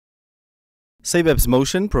Seibeb's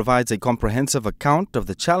motion provides a comprehensive account of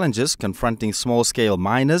the challenges confronting small-scale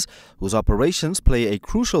miners whose operations play a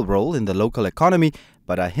crucial role in the local economy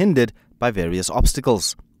but are hindered by various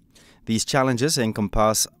obstacles. These challenges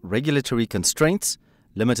encompass regulatory constraints,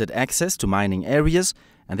 limited access to mining areas,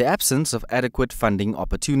 and the absence of adequate funding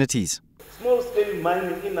opportunities. Small-scale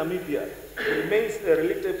mining in Namibia remains a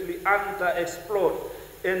relatively underexplored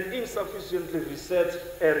and insufficiently researched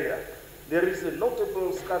area. There is a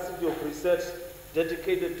notable scarcity of research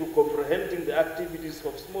dedicated to comprehending the activities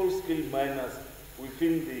of small-scale miners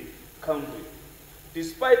within the country.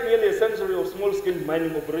 Despite nearly a century of small-scale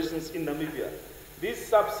mining operations in Namibia, this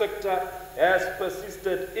subsector has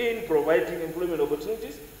persisted in providing employment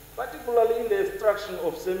opportunities, particularly in the extraction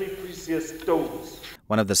of semi-precious stones.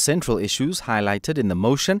 One of the central issues highlighted in the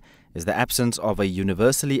motion is the absence of a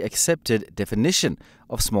universally accepted definition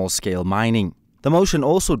of small-scale mining. The motion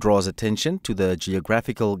also draws attention to the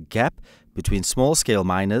geographical gap between small-scale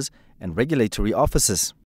miners and regulatory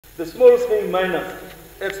offices. The small-scale miners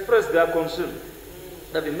expressed their concern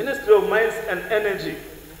that the Ministry of Mines and Energy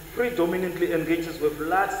predominantly engages with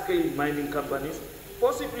large-scale mining companies,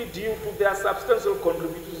 possibly due to their substantial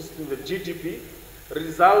contributions to the GDP,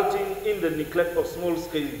 resulting in the neglect of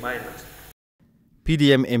small-scale miners.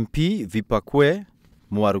 PDM MP Vipakwe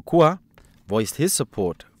Muarukua voiced his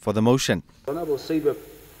support for the motion. Honorable Seibeb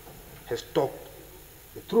has talked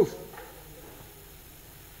the truth.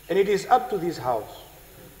 And it is up to this House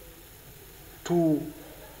to,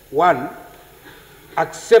 one,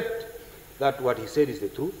 accept that what he said is the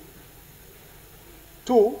truth.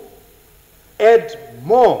 Two, add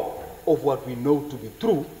more of what we know to be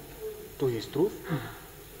true to his truth.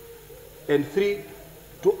 And three,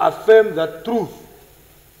 to affirm that truth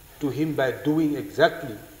to him by doing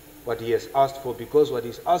exactly what he has asked for, because what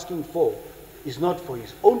he's asking for is not for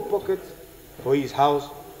his own pockets, for his house,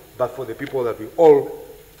 but for the people that we all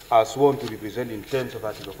are sworn to represent in terms of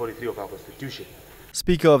Article 43 of our Constitution.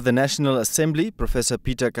 Speaker of the National Assembly, Professor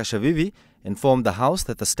Peter Kashavivi, informed the House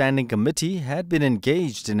that the Standing Committee had been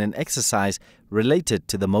engaged in an exercise related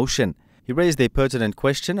to the motion. He raised a pertinent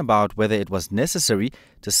question about whether it was necessary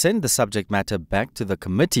to send the subject matter back to the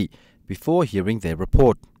committee before hearing their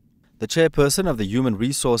report. The chairperson of the Human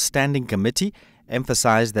Resource Standing Committee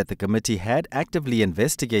emphasized that the committee had actively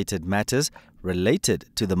investigated matters related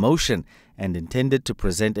to the motion and intended to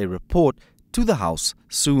present a report to the House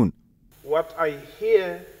soon. What I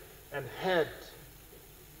hear and heard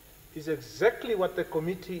is exactly what the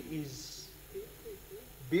committee is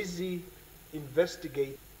busy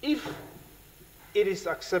investigating. If it is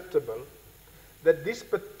acceptable that this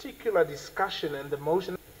particular discussion and the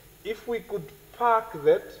motion, if we could park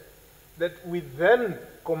that we then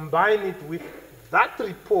combine it with that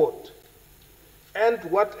report and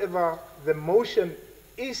whatever the motion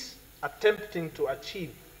is attempting to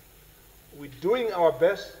achieve, we're doing our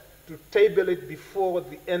best to table it before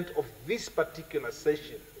the end of this particular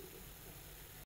session.